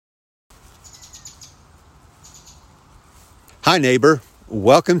Hi, neighbor.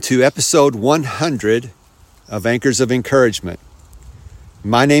 Welcome to episode 100 of Anchors of Encouragement.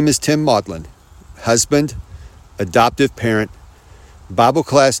 My name is Tim Maudlin, husband, adoptive parent, Bible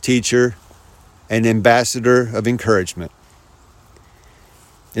class teacher, and ambassador of encouragement.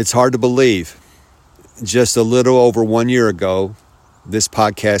 It's hard to believe. Just a little over 1 year ago, this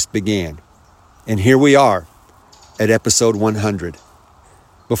podcast began. And here we are at episode 100.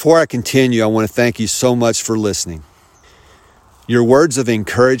 Before I continue, I want to thank you so much for listening. Your words of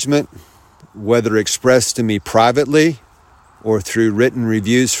encouragement, whether expressed to me privately or through written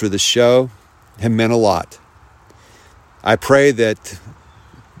reviews for the show, have meant a lot. I pray that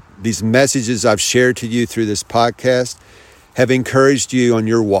these messages I've shared to you through this podcast have encouraged you on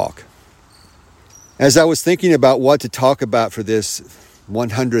your walk. As I was thinking about what to talk about for this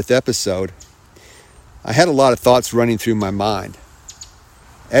 100th episode, I had a lot of thoughts running through my mind.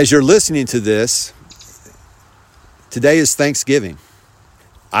 As you're listening to this, today is Thanksgiving.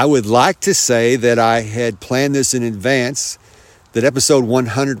 I would like to say that I had planned this in advance, that episode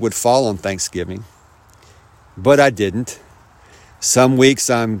 100 would fall on Thanksgiving, but I didn't. Some weeks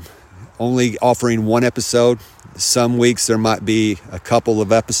I'm only offering one episode. Some weeks there might be a couple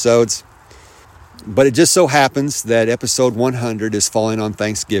of episodes. But it just so happens that episode 100 is falling on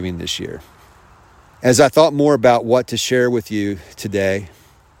Thanksgiving this year. As I thought more about what to share with you today,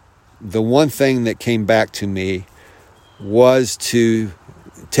 the one thing that came back to me was to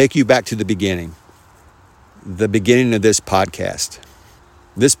take you back to the beginning of this podcast.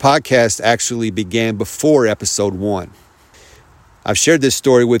 This podcast actually began before episode 1. I've shared this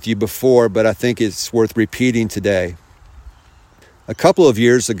story with you before, but I think it's worth repeating today. A couple of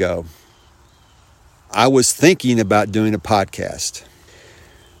years ago, I was thinking about doing a podcast,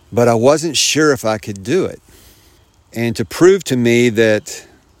 but I wasn't sure if I could do it. And to prove to me that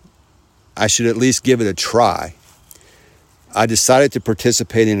I should at least give it a try, I decided to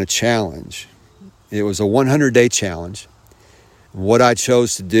participate in a challenge. It was a 100-day challenge. What I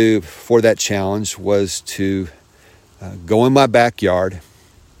chose to do for that challenge was to go in my backyard,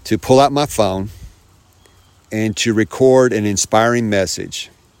 to pull out my phone, and to record an inspiring message.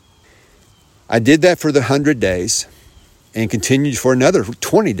 I did that for the 100 days and continued for another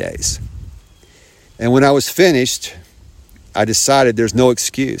 20 days. And when I was finished, I decided there's no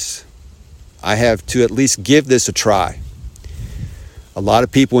excuse. I have to at least give this a try. A lot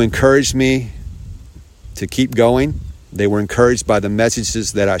of people encouraged me to keep going. They were encouraged by the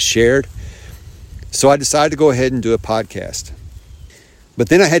messages that I shared. So I decided to go ahead and do a podcast. But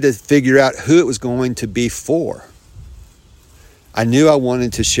then I had to figure out who it was going to be for. I knew I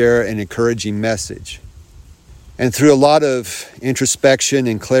wanted to share an encouraging message. And through a lot of introspection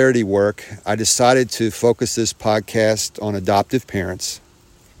and clarity work, I decided to focus this podcast on adoptive parents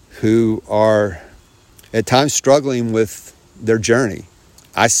who are at times struggling with their journey.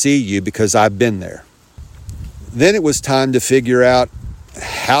 I see you because I've been there. Then it was time to figure out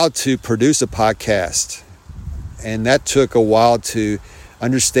how to produce a podcast. And that took a while to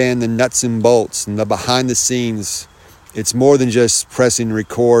understand the nuts and bolts and the behind the scenes. It's more than just pressing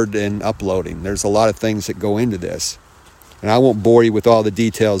record and uploading. There's a lot of things that go into this. And I won't bore you with all the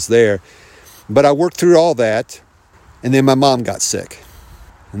details there. But I worked through all that. And then my mom got sick.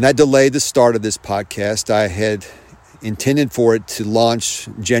 And that delayed the start of this podcast. I had intended for it to launch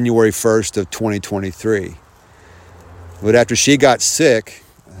January 1st of 2023. But after she got sick,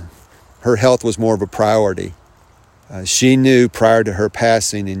 her health was more of a priority. She knew prior to her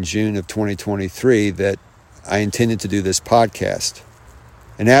passing in June of 2023 that I intended to do this podcast.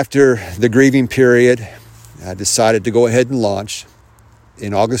 And after the grieving period, I decided to go ahead and launch.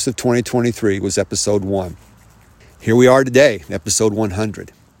 In August of 2023 was episode 1. Here we are today, episode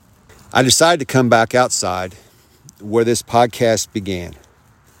 100. I decided to come back outside where this podcast began.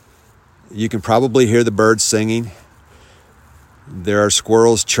 You can probably hear the birds singing. There are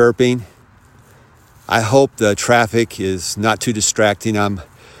squirrels chirping. I hope the traffic is not too distracting. I'm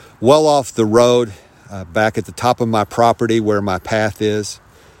well off the road, back at the top of my property where my path is.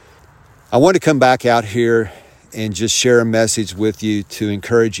 I want to come back out here and just share a message with you to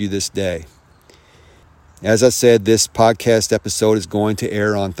encourage you this day. As I said, this podcast episode is going to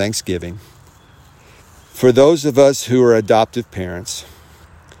air on Thanksgiving. For those of us who are adoptive parents,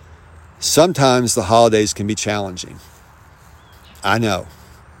 sometimes the holidays can be challenging. I know.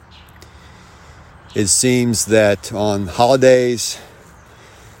 It seems that on holidays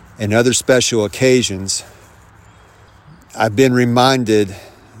and other special occasions, I've been reminded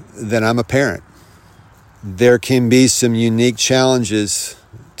that I'm a parent. There can be some unique challenges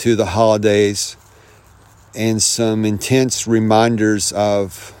to the holidays and some intense reminders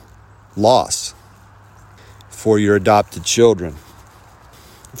of loss. for your adopted children.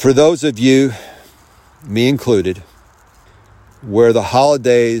 For those of you, me included, where the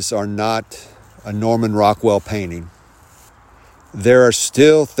holidays are not a Norman Rockwell painting, there are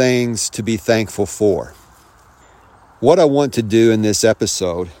still things to be thankful for. What I want to do in this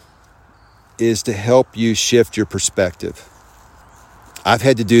episode is to help you shift your perspective. I've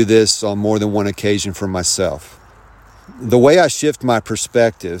had to do this on more than one occasion for myself. The way I shift my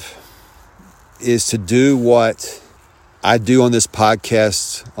perspective is to do what I do on this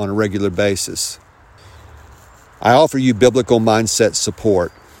podcast on a regular basis. I offer you biblical mindset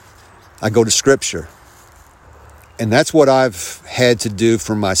support. I go to Scripture. And that's what I've had to do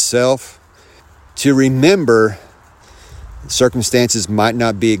for myself, to remember circumstances might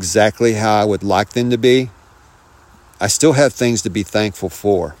not be exactly how I would like them to be. I still have things to be thankful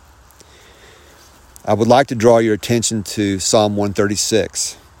for. I would like to draw your attention to Psalm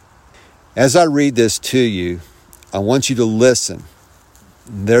 136. As I read this to you, I want you to listen.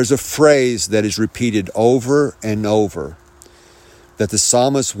 There's a phrase that is repeated over and over that the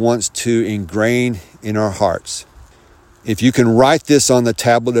psalmist wants to ingrain in our hearts. If you can write this on the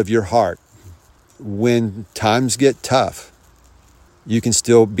tablet of your heart, when times get tough, you can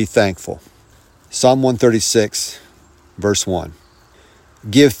still be thankful. Psalm 136, verse 1.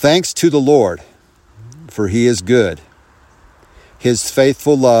 Give thanks to the Lord, for he is good. His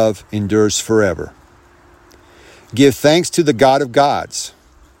faithful love endures forever. Give thanks to the God of gods.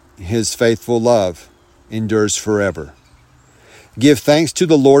 His faithful love endures forever. Give thanks to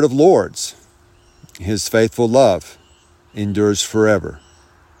the Lord of lords. His faithful love endures forever.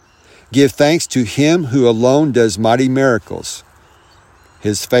 Give thanks to him who alone does mighty miracles.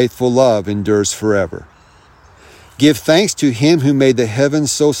 His faithful love endures forever. Give thanks to him who made the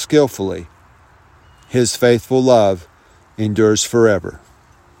heavens so skillfully. His faithful love endures forever.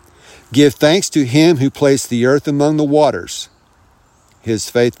 Give thanks to him who placed the earth among the waters. His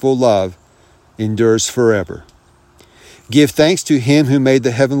faithful love endures forever. Give thanks to him who made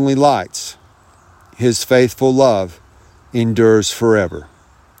the heavenly lights. His faithful love endures forever.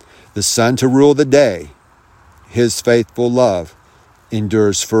 The sun to rule the day. His faithful love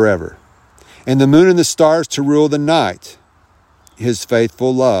endures forever. And the moon and the stars to rule the night. His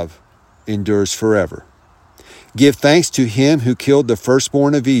faithful love endures forever. Give thanks to him who killed the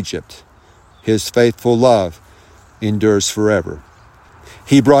firstborn of Egypt. His faithful love endures forever.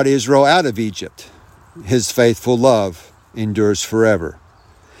 He brought Israel out of Egypt. His faithful love endures forever.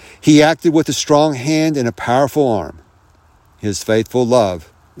 He acted with a strong hand and a powerful arm. His faithful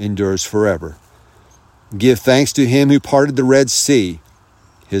love endures forever. Give thanks to him who parted the Red Sea.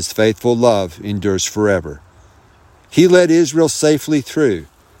 His faithful love endures forever. He led Israel safely through.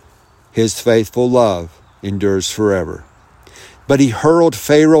 His faithful love endures forever. But he hurled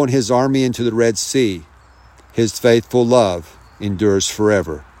Pharaoh and his army into the Red Sea. His faithful love endures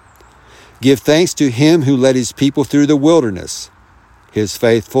forever. Give thanks to him who led his people through the wilderness. His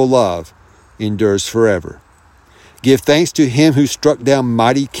faithful love endures forever. Give thanks to him who struck down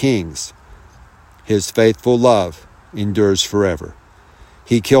mighty kings. His faithful love endures forever.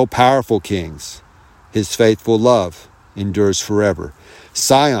 He killed powerful kings. His faithful love endures forever.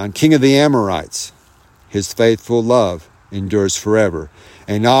 Sihon, king of the Amorites. His faithful love endures forever.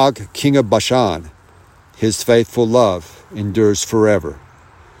 And Og, king of Bashan. His faithful love endures forever.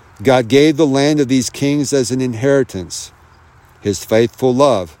 God gave the land of these kings as an inheritance. His faithful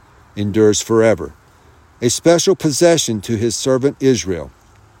love endures forever. A special possession to his servant Israel.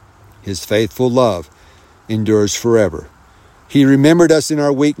 His faithful love endures forever. He remembered us in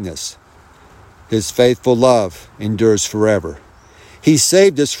our weakness. His faithful love endures forever. He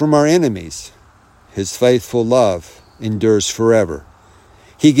saved us from our enemies. His faithful love endures forever.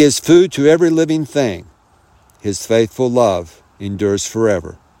 He gives food to every living thing. His faithful love endures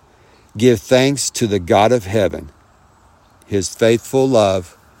forever. Give thanks to the God of heaven. His faithful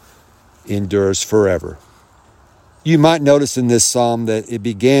love endures forever. You might notice in this psalm that it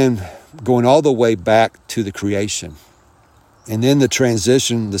began going all the way back to the creation. And then the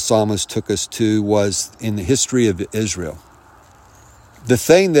transition the psalmist took us to was in the history of Israel. The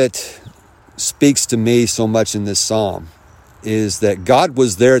thing that speaks to me so much in this psalm is that God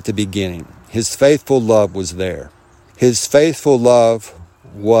was there at the beginning. His faithful love was there. His faithful love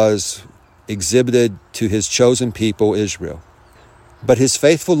was exhibited to his chosen people, Israel. But his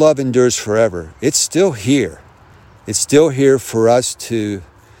faithful love endures forever. It's still here. It's still here for us to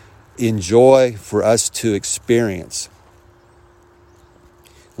enjoy, for us to experience.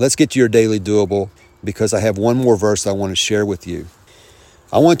 Let's get to your daily doable because I have one more verse I want to share with you.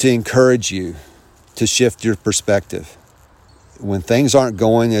 I want to encourage you to shift your perspective. When things aren't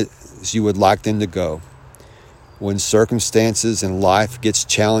going as you would like them to go, when circumstances in life gets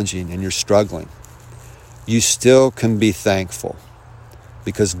challenging and you're struggling, you still can be thankful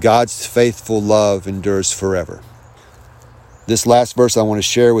because God's faithful love endures forever. This last verse I want to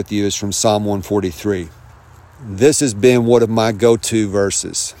share with you is from Psalm 143. This has been one of my go-to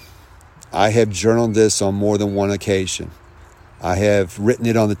verses. I have journaled this on more than one occasion. I have written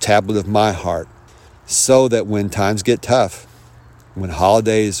it on the tablet of my heart so that when times get tough, when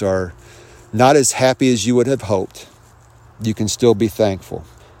holidays are not as happy as you would have hoped, you can still be thankful.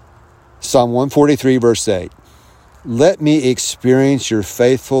 Psalm 143 verse 8. Let me experience your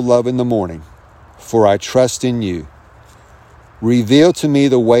faithful love in the morning, for I trust in you. Reveal to me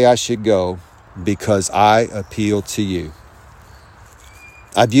the way I should go, because I appeal to you.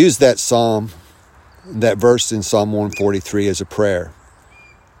 I've used that verse in Psalm 143 as a prayer.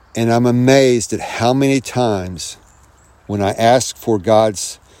 And I'm amazed at how many times when I ask for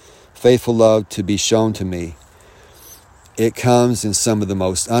God's faithful love to be shown to me, it comes in some of the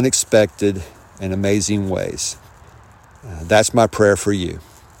most unexpected and amazing ways. That's my prayer for you.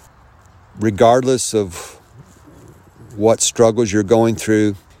 Regardless of what struggles you're going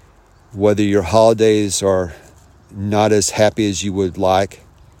through, whether your holidays are not as happy as you would like,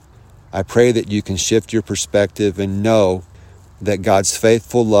 I pray that you can shift your perspective and know that God's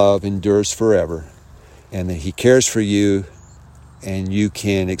faithful love endures forever and that He cares for you and you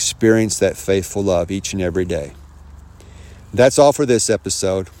can experience that faithful love each and every day. That's all for this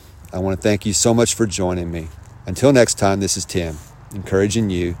episode. I want to thank you so much for joining me. Until next time, this is Tim,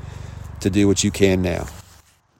 encouraging you to do what you can now.